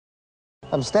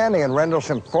I'm standing in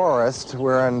Rendlesham Forest.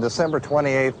 We're on December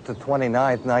 28th to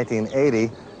 29th, 1980.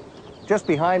 Just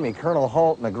behind me, Colonel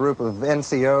Holt and a group of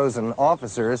NCOs and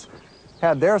officers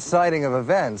had their sighting of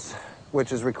events,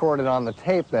 which is recorded on the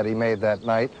tape that he made that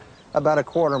night, about a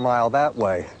quarter mile that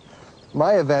way.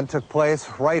 My event took place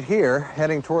right here,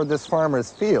 heading toward this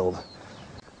farmer's field.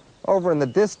 Over in the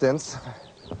distance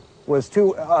was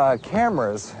two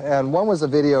cameras, and one was a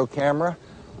video camera,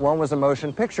 one was a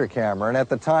motion picture camera, and at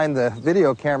the time the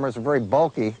video cameras were very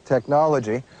bulky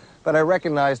technology, but I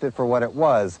recognized it for what it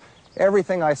was.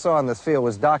 Everything I saw in this field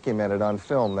was documented on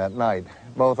film that night,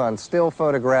 both on still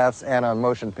photographs and on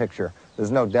motion picture. There's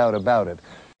no doubt about it.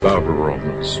 Barbara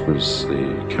Robbins was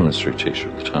the chemistry teacher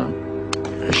at the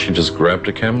time. She just grabbed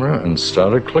a camera and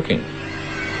started clicking.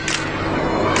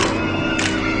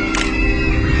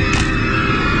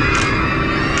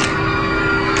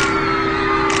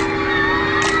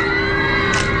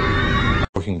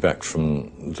 Walking back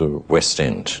from the West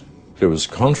End, there was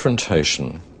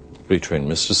confrontation between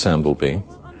Mr. Sambleby,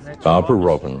 Barbara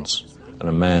Robbins, and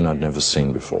a man I'd never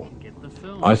seen before.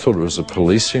 I thought it was a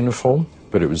police uniform,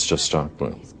 but it was just dark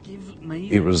blue.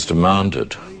 It was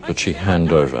demanded that she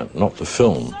hand over not the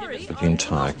film, but the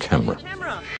entire camera.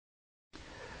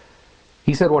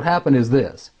 He said what happened is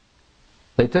this.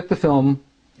 They took the film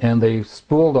and they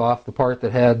spooled off the part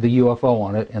that had the UFO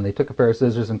on it, and they took a pair of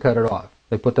scissors and cut it off.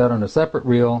 They put that on a separate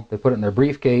reel, they put it in their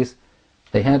briefcase,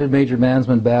 they handed Major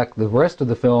Mansman back the rest of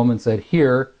the film and said,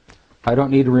 "Here, I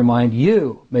don't need to remind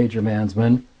you, Major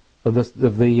Mansman, of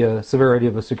the severity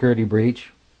of a security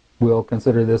breach. We'll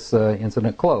consider this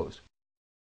incident closed."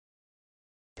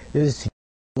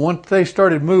 Once they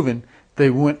started moving, they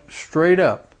went straight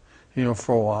up,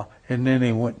 for a while, and then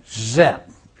they went zap.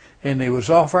 And they was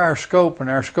off our scope, and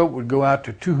our scope would go out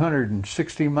to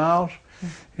 260 miles.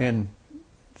 And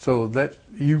so that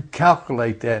you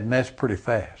calculate that, and that's pretty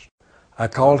fast. I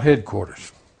called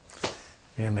headquarters,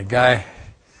 and the guy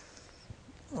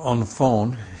on the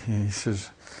phone, he says,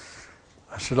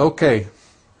 I said, "Okay,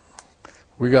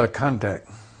 we got a contact."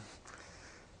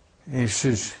 And he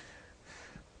says,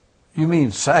 "You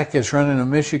mean SAC is running a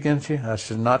mission against you?" I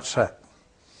said, "Not SAC.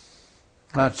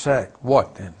 Not SAC.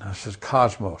 What then?" I said,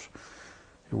 "Cosmos." He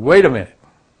said, "Wait a minute."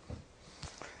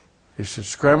 He said,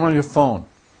 "Scramble your phone."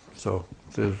 So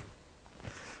there's a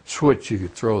switch you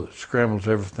could throw that scrambles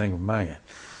everything with mine.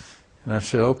 And I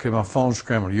said, "Okay, my phone's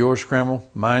scrambled. Yours scrambled,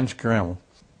 mine's scrambled.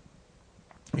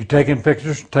 You taking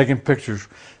pictures, taking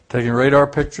radar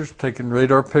pictures, taking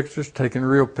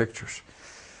real pictures."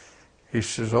 He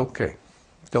says, "Okay,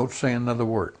 don't say another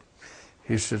word."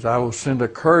 He says, "I will send a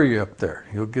courier up there.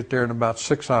 He'll get there in about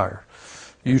 6 hours.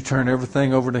 You turn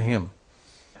everything over to him."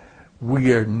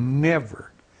 We are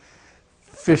never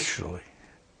officially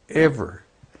ever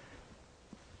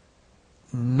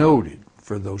noted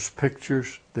for those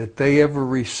pictures that they ever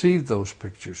received those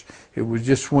pictures. It was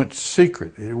just went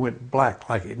secret. It went black,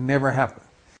 like it never happened.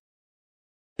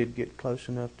 Did get close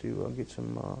enough to get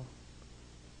some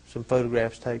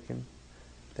photographs taken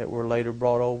that were later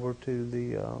brought over to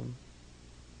the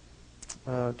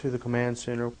command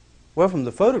center. Well, from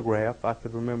the photograph, I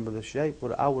could remember the shape.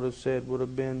 What I would have said would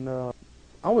have been,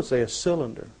 I would say a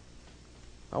cylinder.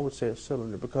 I would say a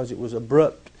cylinder because it was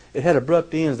abrupt. It had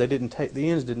abrupt ends. The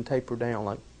ends didn't taper down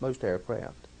like most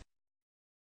aircraft.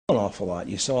 An awful lot.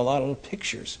 You saw a lot of the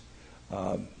pictures.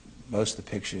 Most of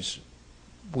the pictures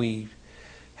we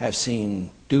have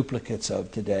seen duplicates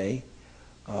of today.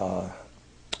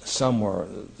 Some were,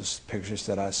 the pictures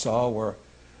that I saw were,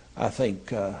 I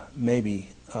think,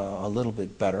 maybe a little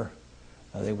bit better.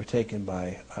 They were taken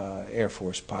by Air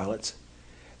Force pilots,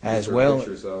 as well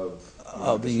pictures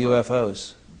of the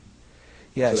UFOs.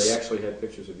 Yes. So they actually had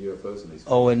pictures of UFOs in these.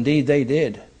 Oh, indeed they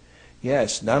did.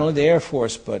 Yes, not only the Air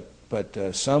Force, but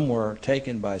some were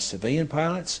taken by civilian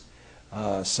pilots.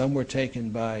 Some were taken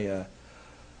by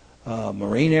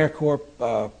Marine Air Corps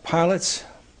pilots,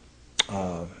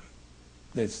 and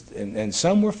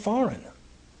some were foreign.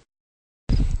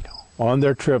 On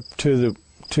their trip to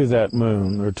that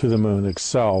moon, or to the moon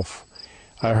itself,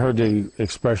 I heard the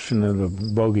expression of the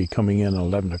bogey coming in at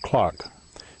 11 o'clock.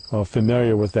 Well,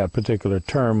 familiar with that particular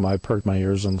term, I perked my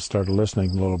ears and started listening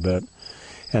a little bit,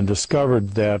 and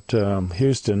discovered that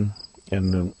Houston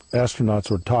and the astronauts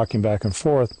were talking back and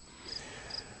forth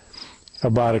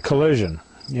about a collision,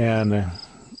 and the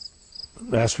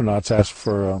astronauts asked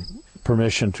for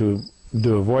permission to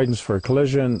do avoidance for a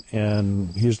collision,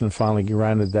 and Houston finally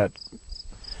granted that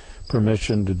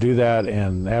permission to do that.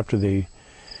 And after the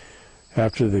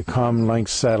comm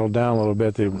links settled down a little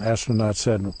bit, the astronauts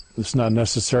said it's not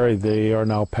necessary. They are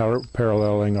now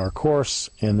paralleling our course,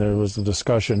 and there was a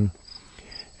discussion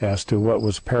as to what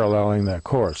was paralleling that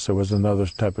course. There was another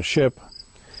type of ship.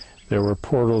 There were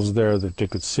portals there that they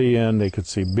could see in. They could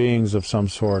see beings of some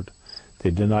sort.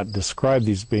 They did not describe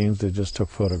these beings. They just took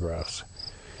photographs.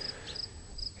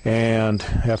 And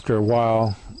after a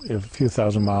while, a few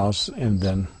thousand miles, and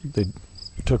then they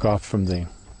took off from the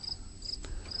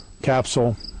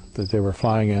capsule that they were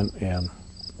flying in and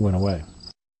went away.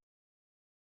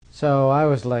 So I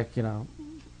was like,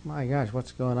 my gosh,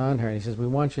 what's going on here? And he says, we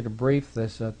want you to brief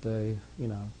this at the,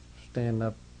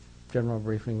 stand-up general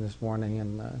briefing this morning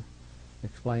and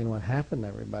explain what happened to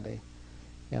everybody.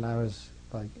 And I was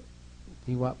like,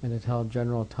 do you want me to tell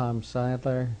General Tom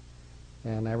Sadler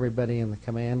and everybody in the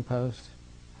command post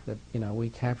that, we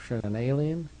captured an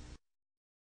alien?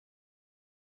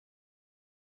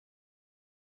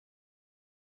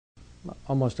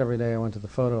 Almost every day I went to the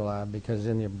photo lab because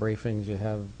in your briefings you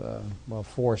have,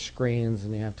 4 screens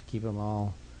and you have to keep them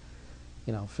all,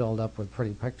 filled up with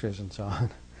pretty pictures and so on.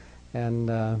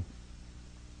 And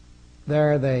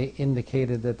there they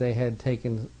indicated that they had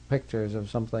taken pictures of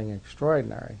something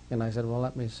extraordinary. And I said, well,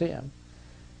 let me see them.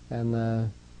 And the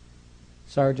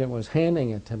sergeant was handing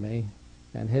it to me,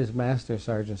 and his master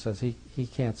sergeant says he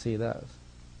can't see those.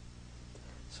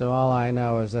 So all I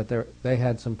know is that they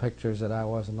had some pictures that I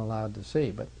wasn't allowed to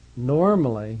see. But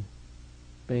normally,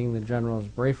 being the general's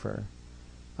briefer,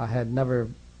 I had never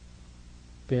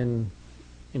been,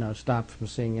 stopped from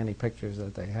seeing any pictures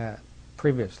that they had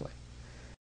previously.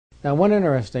 Now, one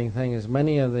interesting thing is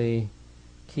many of the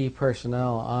key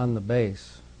personnel on the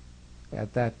base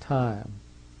at that time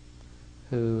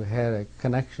who had a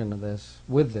connection to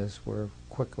with this were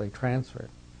quickly transferred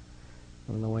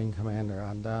from the wing commander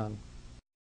on down.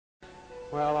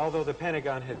 Well, although the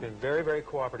Pentagon had been very, very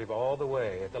cooperative all the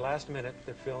way, at the last minute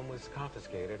the film was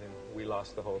confiscated and we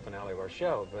lost the whole finale of our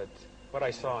show. But what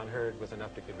I saw and heard was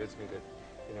enough to convince me that,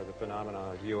 the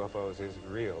phenomenon of UFOs is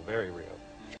real, very real.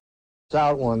 I was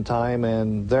out one time,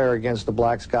 and there against the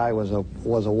black sky was a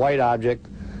white object.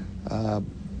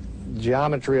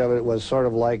 Geometry of it was sort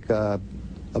of like a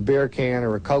beer can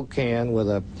or a Coke can with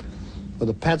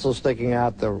a pencil sticking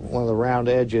out one of the round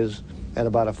edges at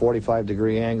about a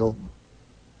 45-degree angle.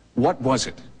 What was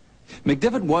it?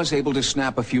 McDivitt was able to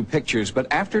snap a few pictures, but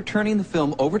after turning the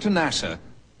film over to NASA,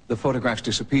 the photographs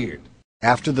disappeared.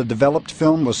 After the developed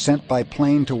film was sent by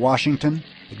plane to Washington,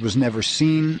 it was never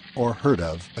seen or heard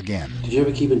of again. Did you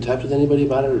ever keep in touch with anybody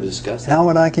about it or discuss that? How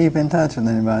would I keep in touch with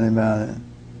anybody about it?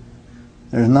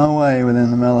 There's no way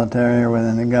within the military or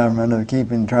within the government of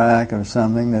keeping track of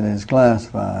something that is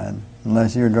classified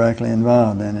unless you're directly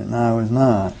involved in it, and I was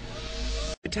not.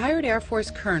 Retired Air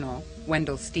Force Colonel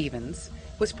Wendell Stevens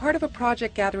was part of a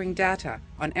project gathering data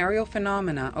on aerial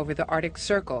phenomena over the Arctic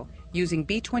Circle using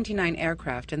B-29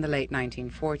 aircraft in the late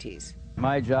 1940s.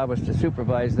 My job was to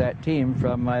supervise that team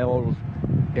from my old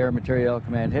Air Materiel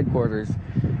Command headquarters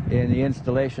in the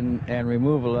installation and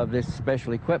removal of this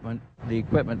special equipment. The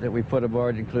equipment that we put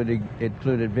aboard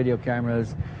included video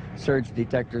cameras, surge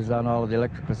detectors on all of the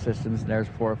electrical systems, and there's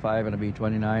 4 or 5 in a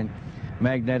B-29.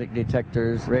 Magnetic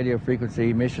detectors, radio frequency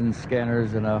emission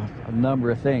scanners, and a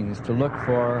number of things to look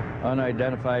for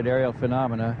unidentified aerial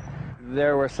phenomena.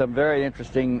 There were some very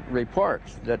interesting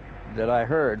reports that I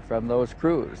heard from those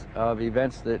crews of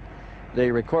events that they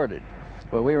recorded.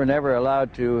 But we were never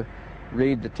allowed to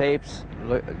read the tapes,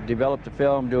 develop the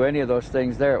film, do any of those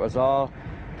things there. It was all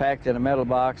packed in a metal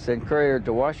box and couriered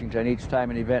to Washington each time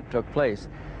an event took place.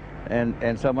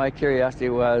 And so my curiosity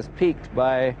was piqued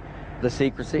by the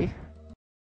secrecy